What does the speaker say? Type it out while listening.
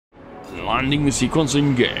Landing sequence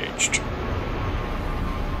engaged.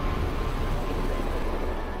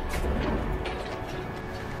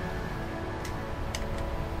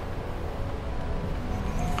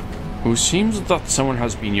 It seems that someone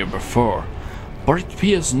has been here before, but it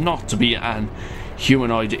appears not to be an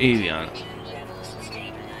humanoid alien.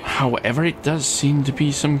 However, it does seem to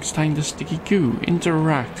be some kind of sticky goo.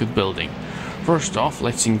 Interact with building. First off,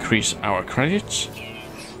 let's increase our credits.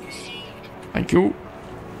 Thank you.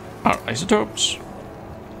 Our isotopes.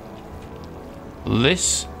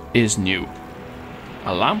 This is new.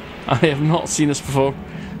 A lamp? I have not seen this before.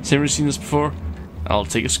 Has anyone seen this before? I'll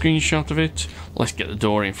take a screenshot of it. Let's get the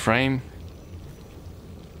door in frame.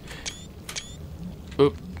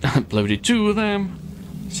 Oop, uploaded 2 of them.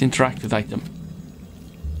 Let's interact with item.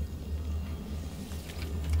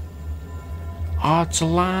 Oh, it's a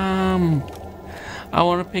lamp. I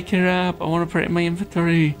want to pick it up. I want to put it in my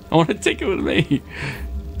inventory. I want to take it with me.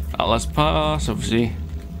 Oh, let's pass, obviously.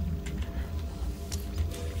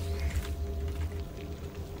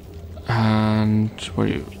 And where are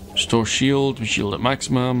you? Store shield. We shield at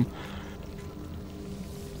maximum.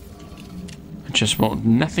 Adjustment.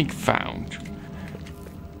 Nothing found.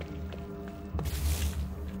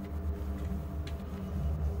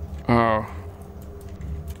 Oh.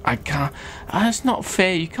 I can't. That's not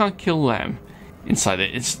fair. You can't kill them inside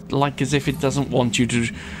it. It's like as if it doesn't want you to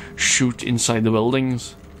shoot inside the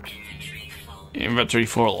buildings. Inventory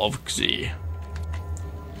full, obviously.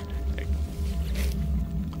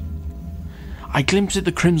 I glimpsed at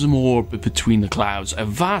the crimson orb between the clouds, a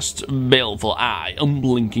vast, baleful eye,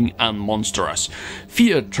 unblinking and monstrous.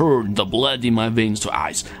 Fear turned the blood in my veins to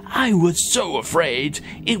ice. I was so afraid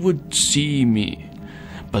it would see me.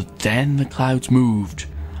 But then the clouds moved,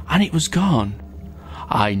 and it was gone.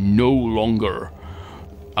 I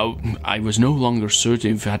was no longer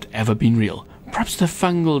certain if it had ever been real. Perhaps the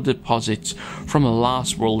fungal deposits from the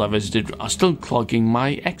last world I visited are still clogging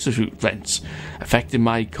my exosuit vents, affecting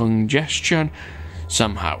my congestion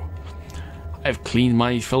somehow. I've cleaned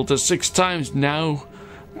my filters 6 times now,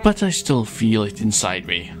 but I still feel it inside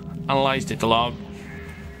me. Analyze data log.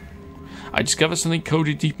 I discovered something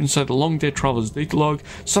coded deep inside the long dead traveler's data log.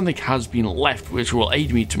 Something has been left which will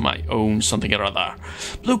aid me to my own something or other.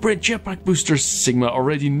 Blueprint jetpack booster Sigma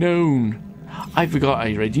already known. I forgot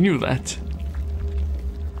I already knew that.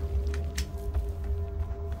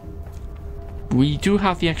 We do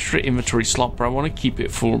have the extra inventory slot, but I want to keep it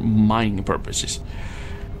for mining purposes.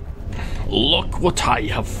 Look what I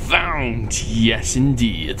have found! Yes,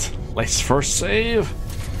 indeed. Let's first save.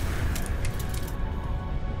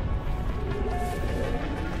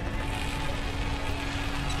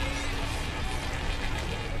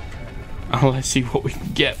 Let's see what we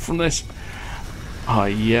can get from this. Ah,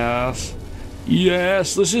 yes.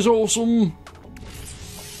 Yes, this is awesome.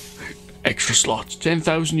 Extra slots,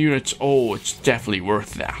 10,000 units. Oh, it's definitely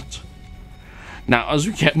worth that. Now, as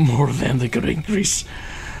we get more of them, they're going to increase.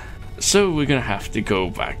 So we're going to have to go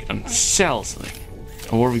back and sell something.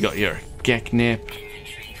 Oh, what have we got here? Geknip.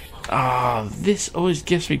 Ah, this always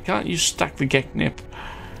gets me. Can't you stack the Geknip?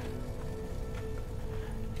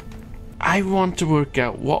 I want to work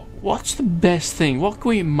out what's the best thing. What can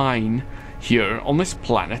we mine here on this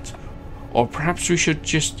planet? Or perhaps we should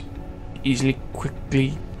just easily,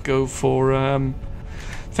 quickly go for hang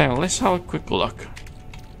on, let's have a quick look.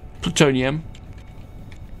 Plutonium,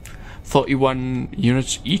 31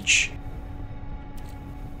 units each.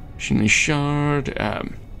 Machinery shard,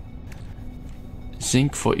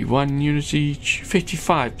 zinc, 41 units each.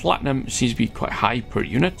 55. Platinum seems to be quite high per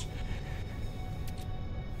unit.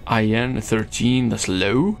 Iron 13, that's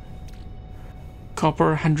low. Copper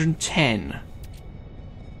 110.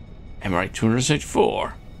 Emerald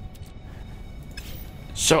 274.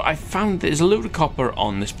 So I found there's a load of copper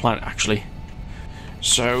on this planet actually.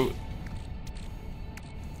 So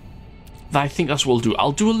I think that's what we'll do.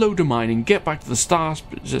 I'll do a load of mining, get back to the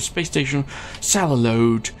space station, sell a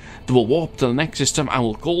load, then we'll warp to the next system and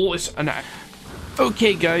we'll call this an...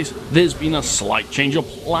 Okay guys, there's been a slight change of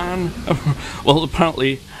plan. Well,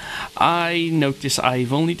 apparently I noticed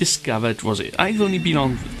I've only discovered, I've only been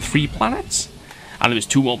on 3 planets? And there was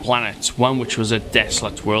 2 more planets, one which was a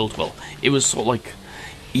desolate world. Well, it was sort of like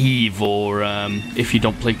Eve, or if you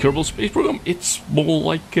don't play Kerbal Space Program, it's more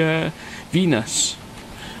like Venus.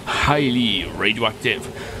 Highly radioactive.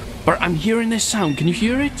 But I'm hearing this sound, can you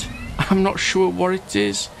hear it? I'm not sure what it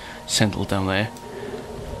is. Sentinel down there.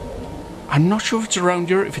 I'm not sure if it's around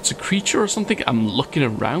here, if it's a creature or something. I'm looking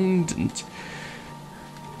around and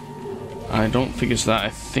I don't think it's that. I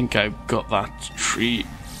think I've got that tree.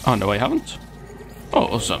 Oh no, I haven't. Oh,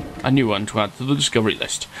 awesome. A new one to add to the discovery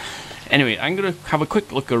list. Anyway, I'm going to have a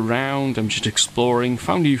quick look around. I'm just exploring.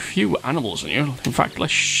 Found a few animals in here. In fact,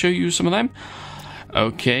 let's show you some of them.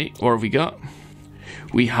 Okay, what have we got?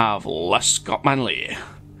 We have Lescott Manley,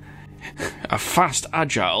 a fast,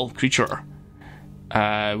 agile creature.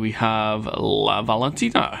 We have La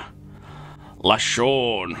Valentina, La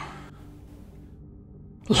Shawn,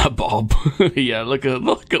 La Bob. Yeah, look at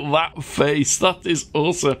that face. That is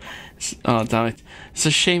awesome. Oh, damn it. It's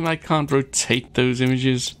a shame I can't rotate those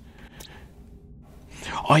images.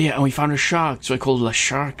 Oh, yeah, and we found a shark, so I called La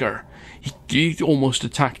Sharker. He almost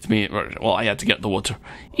attacked me. Well, I had to get the water.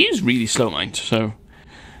 He's really slow, mind, so...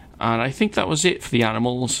 And I think that was it for the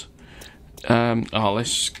animals.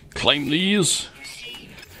 Let's claim these.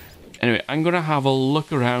 Anyway, I'm going to have a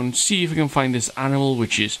look around, see if I can find this animal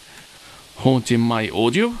which is haunting my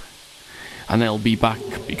audio. And I'll be back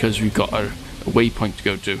because we've got a waypoint to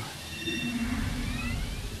go to.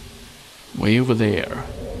 Way over there.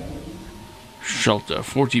 Shelter,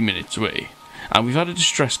 40 minutes away. And we've had a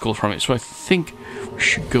distress call from it, so I think we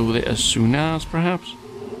should go there as soon as, perhaps.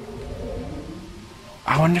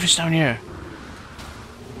 I wonder if it's down here.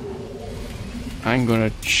 I'm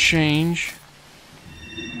gonna change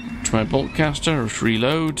to my boltcaster,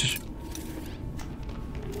 reload.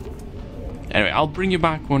 Anyway, I'll bring you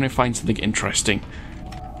back when I find something interesting.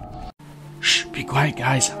 Shh, be quiet,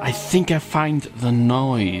 guys. I think I find the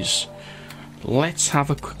noise. Let's have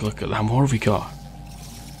a quick look at them. What have we got?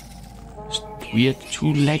 Weird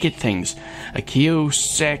two-legged things. A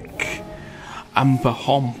Kiosek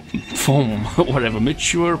Ampahom, whatever.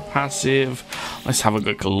 Mature, passive. Let's have a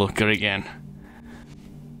quick look at it again.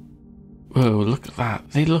 Whoa, look at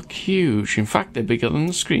that. They look huge. In fact, they're bigger than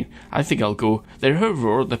the screen. I think I'll go. They're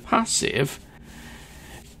herbivore, they're passive.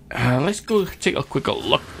 Let's go take a quick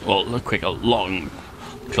look. Well, a quick,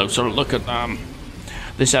 closer look at them.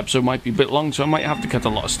 This episode might be a bit long, so I might have to cut a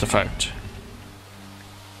lot of stuff out.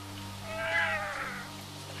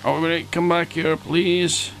 Alright, come back here,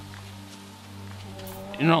 please.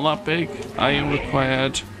 You're not that big. Iron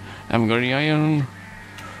required. I haven't got any iron.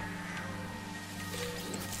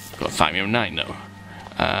 Got Thamium 9 though.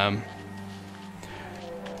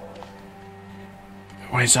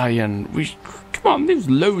 Where's iron? Come on, there's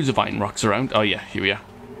loads of iron rocks around. Oh yeah, here we are.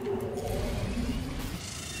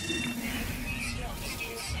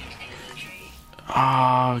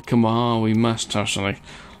 Ah, come on, we must have something.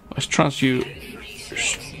 Let's transfer.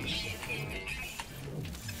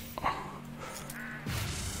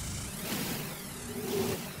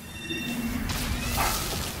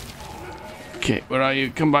 Okay, where are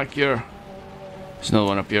you? Come back here. There's another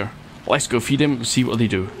one up here. Let's go feed him and see what they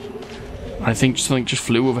do. I think something just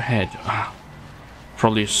flew overhead. Ah,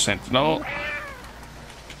 probably a sentinel.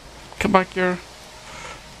 Come back here.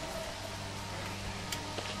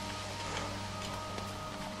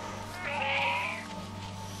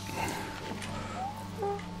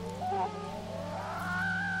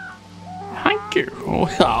 Thank you.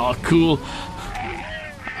 Oh, cool.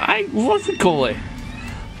 What's it called?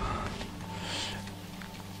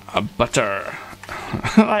 A butter.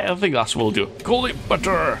 I think that's what we'll do. Call it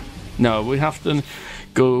butter. No, we have to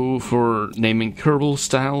go for naming Kerbal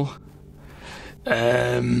style.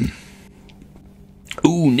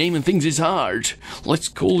 Ooh, naming things is hard. Let's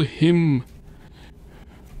call him.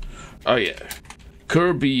 Oh yeah,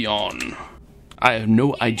 Kirby on. I have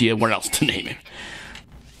no idea what else to name him.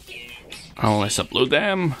 Oh, let's upload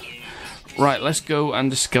them. Right, let's go and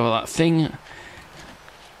discover that thing.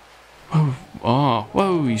 Oh,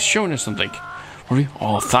 whoa, he's showing us something.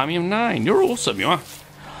 Oh, Thamium 9, you're awesome, you are.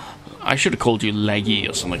 I should have called you Leggy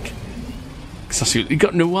or something. Because you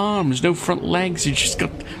got no arms, no front legs, you just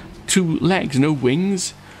got 2 legs, no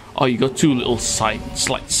wings. Oh, you got 2 little slight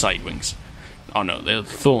side wings. Oh no, they're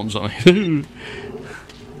thorns on it.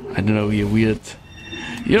 I don't know, you're weird.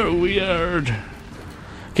 You're weird.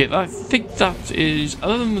 Okay, I think that is,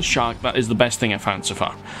 other than the shark, that is the best thing I found so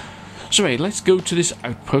far. So hey, let's go to this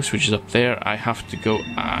outpost which is up there. I have to go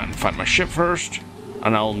and find my ship first,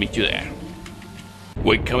 and I'll meet you there.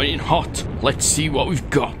 We're coming in hot. Let's see what we've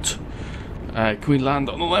got. Can we land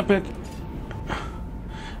on the leopard?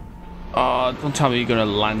 Oh, don't tell me you're gonna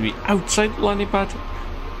land me outside the landing pad.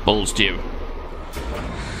 Balls to you.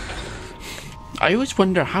 I always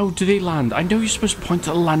wonder, how do they land? I know you're supposed to point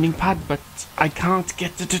at the landing pad, but I can't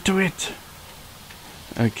get to it.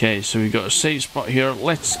 Okay, so we've got a safe spot here.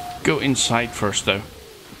 Let's go inside first, though.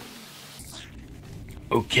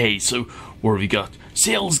 Okay, so what have we got?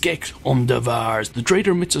 Salesgex on the Vars. The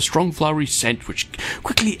trader emits a strong flowery scent which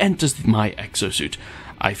quickly enters my exosuit.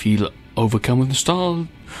 I feel overcome with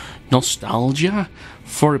nostalgia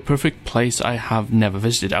for a perfect place I have never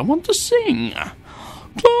visited. I want to sing.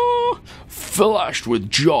 Flushed with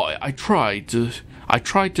joy, I tried to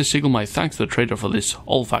signal my thanks to the trader for this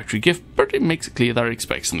olfactory gift, but it makes it clear that I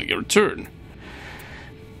expect something in return.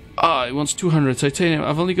 He wants 200 titanium.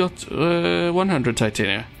 I've only got 100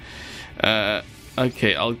 titanium.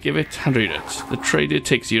 Okay, I'll give it 100 units. The trader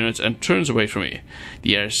takes the units and turns away from me.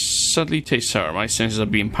 The air suddenly tastes sour. My senses are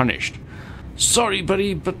being punished. Sorry,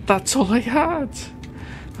 buddy, but that's all I had.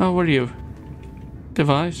 Oh, what are you?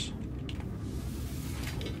 Device?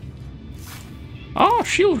 Oh,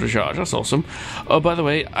 shield recharge. That's awesome. Oh, by the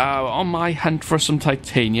way, on my hunt for some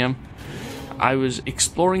titanium, I was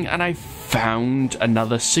exploring and I found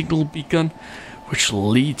another signal beacon, which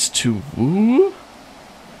leads to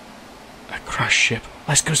a crash ship.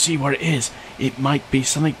 Let's go see what it is. It might be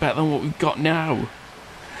something better than what we've got now.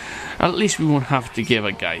 At least we won't have to give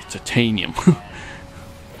a guy titanium.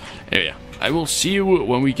 Anyway, I will see you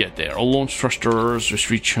when we get there. All launch thrusters, just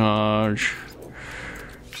recharge.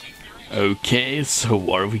 Okay, so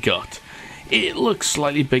what have we got? It looks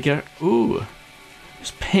slightly bigger. Ooh,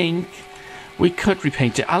 it's pink. We could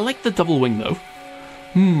repaint it. I like the double wing though.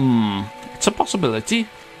 It's a possibility.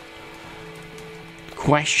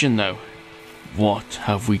 Question though, what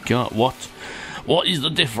have we got? What is the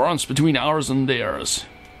difference between ours and theirs?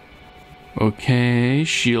 Okay,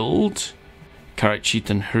 shield, carrot sheet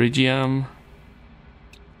and iridium.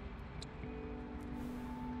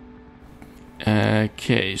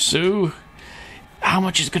 Okay, so how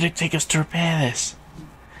much is it going to take us to repair this?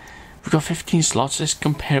 We've got 15 slots. Let's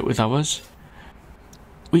compare it with ours.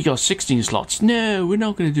 We got 16 slots. No, we're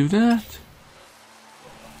not going to do that.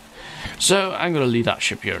 So I'm going to leave that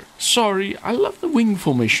ship here. Sorry, I love the wing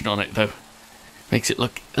formation on it though. Makes it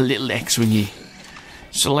look a little X-wingy.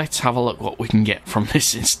 So let's have a look what we can get from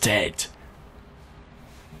this instead.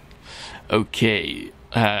 Okay,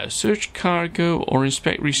 search cargo or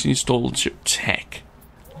inspect recently installed ship tech.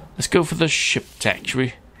 Let's go for the ship tech, shall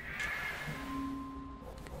we?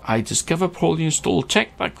 I discover poorly installed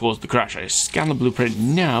tech that caused the crash. I scan the blueprint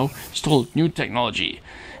now. Installed new technology.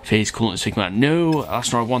 Phase coolant Sigma. No,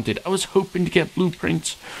 that's not what I wanted. I was hoping to get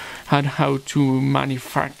blueprints on how to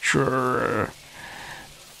manufacture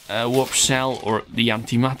a warp cell or the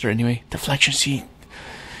antimatter anyway. Deflection seat.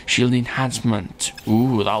 Shield enhancement.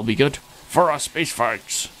 Ooh, that'll be good for our space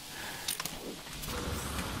fights.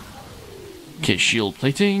 Okay, shield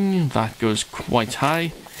plating. That goes quite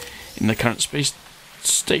high in the current space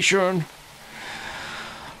station.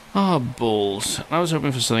 Ah, balls. I was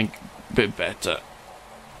hoping for something a bit better.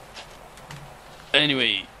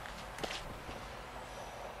 Anyway,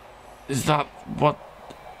 is that what?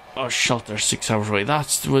 Oh, shelter 6 hours away.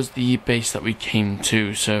 That was the base that we came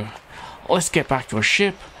to. So let's get back to our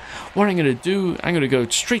ship. What I'm going to do, I'm going to go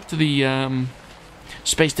straight to the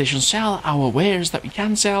space station, sell our wares that we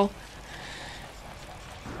can sell,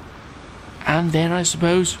 and then I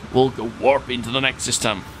suppose we'll go warp into the next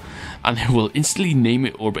system, and then we'll instantly name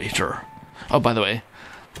it Orbiter. Oh, by the way,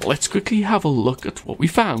 let's quickly have a look at what we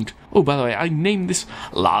found. Oh, by the way, I named this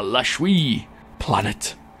La Shui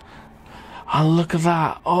planet. And look at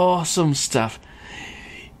that, awesome stuff.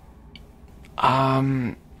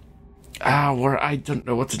 I don't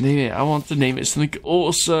know what to name it. I want to name it something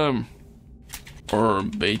awesome.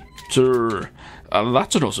 Orbiter.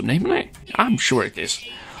 That's an awesome name, isn't it? I'm sure it is.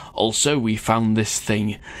 Also, we found this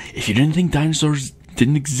thing. If you didn't think dinosaurs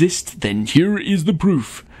didn't exist, then here is the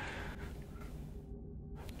proof.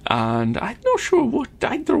 And I'm not sure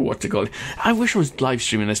I don't know what to call it. I wish I was live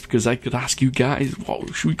streaming this because I could ask you guys,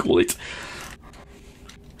 what should we call it?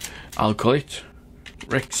 I'll call it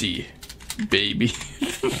Rexy, baby.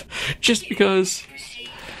 Just because.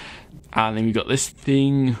 And then we got this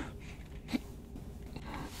thing.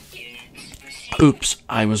 Oops,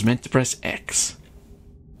 I was meant to press X.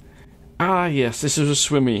 Ah, yes, this is a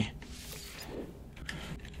swimmy.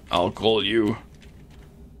 I'll call you.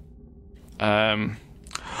 Oh,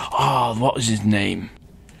 what was his name?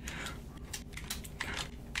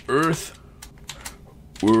 Earthworm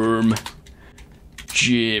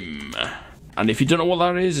Jim. And if you don't know what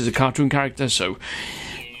that is, it's a cartoon character, so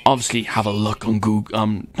obviously have a look on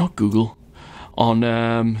Google, not Google, on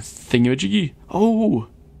Thingamajiggy. Oh,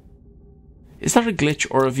 is that a glitch,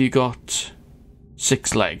 or have you got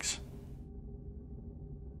 6 legs?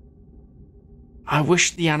 I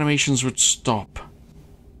wish the animations would stop.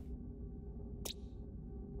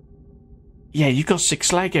 Yeah, you got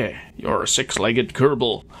 6-legged. You're a 6-legged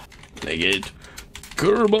Kerbal. Legged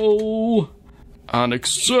Kerbal. And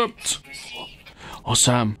accept. Oh,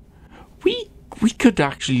 Sam, we could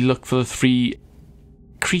actually look for the 3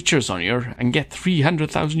 creatures on here and get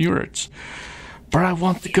 300,000 units. But I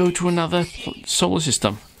want to go to another solar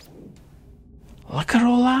system. Look at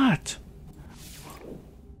all that.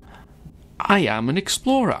 I am an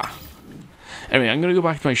explorer. Anyway, I'm going to go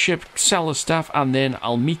back to my ship, sell the stuff, and then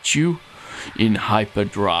I'll meet you in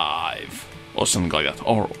hyperdrive. Or something like that.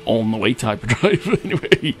 Or on the way to hyperdrive.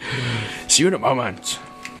 Anyway, see you in a moment.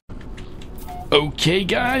 Okay,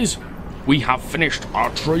 guys. We have finished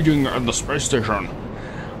our trading at the space station.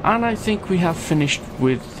 And I think we have finished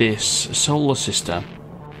with this solar system.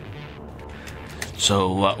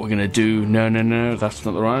 So what we're going to do... No, that's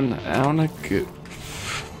not the one. I want to go...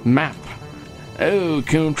 Map. Oh,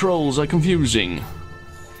 controls are confusing.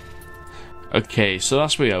 Okay, so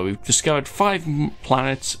that's where we are. We've discovered 5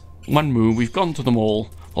 planets, 1 moon. We've gone to them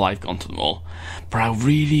all. Well, I've gone to them all. But I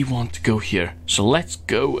really want to go here. So let's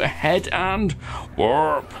go ahead and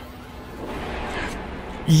warp.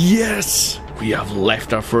 Yes! We have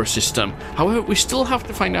left our first system. However, we still have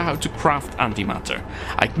to find out how to craft antimatter.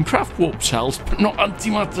 I can craft warp cells, but not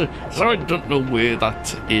antimatter. So I don't know where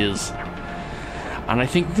that is. And I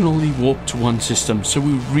think we can only warp to 1 system, so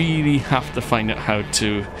we really have to find out how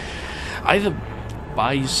to either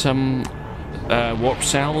buy some warp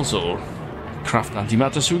cells or craft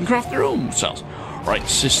antimatter so we can craft our own cells. Right,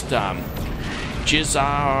 system.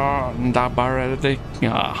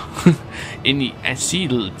 Jizardabaradica in the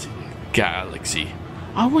Esealed galaxy.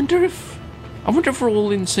 I wonder if we're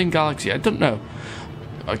all in the same galaxy. I don't know.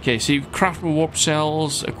 Okay, so you craft warp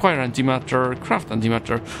cells, acquire antimatter,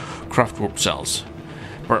 craft warp cells.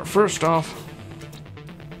 But first off,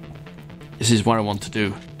 this is what I want to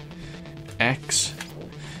do. X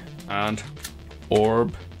and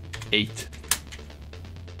orb 8.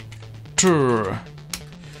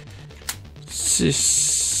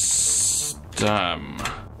 System.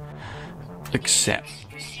 Accept.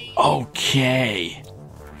 Okay.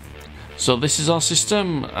 So this is our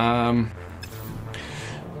system.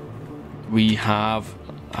 We have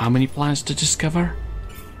how many planets to discover?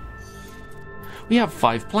 We have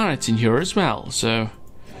 5 planets in here as well, so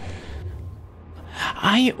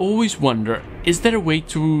I always wonder, is there a way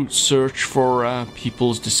to search for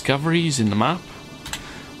people's discoveries in the map?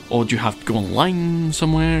 Or do you have to go online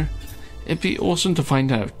somewhere? It'd be awesome to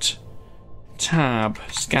find out. Tab,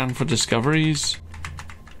 scan for discoveries.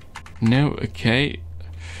 No, okay.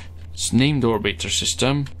 It's named orbiter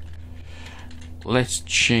system. Let's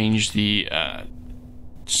change the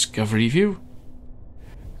discovery view.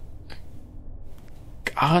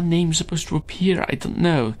 Are names supposed to appear? I don't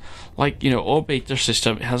know. Like, you know, orbiter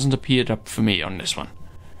system, it hasn't appeared up for me on this one.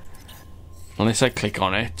 Unless I click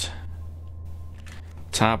on it.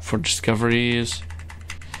 Tab for discoveries.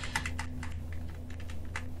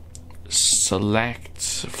 Select,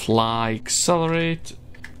 fly, accelerate.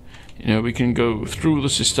 You know, we can go through the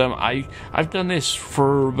system. I've done this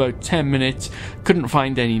for about 10 minutes. Couldn't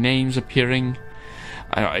find any names appearing.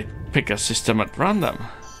 I pick a system at random.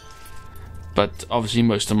 But obviously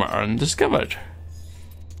most of them are undiscovered.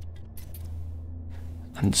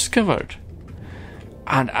 Undiscovered.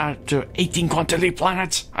 And after 18 quantity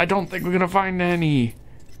planets, I don't think we're going to find any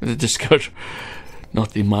discovered.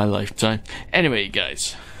 Not in my lifetime. Anyway,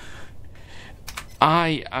 guys.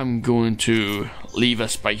 I am going to leave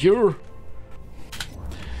us by here.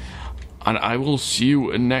 And I will see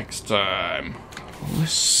you next time.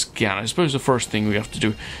 Let's scan. I suppose the first thing we have to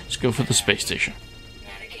do is go for the space station.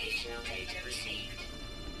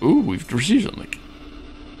 Ooh, we've received something.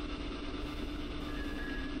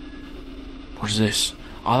 What is this?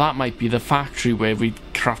 Oh, that might be the factory where we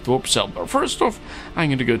craft warp cell. But first off, I'm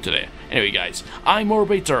going to go to there. Anyway, guys, I'm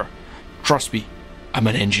Orbiter. Trust me, I'm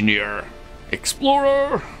an engineer.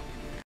 Explorer.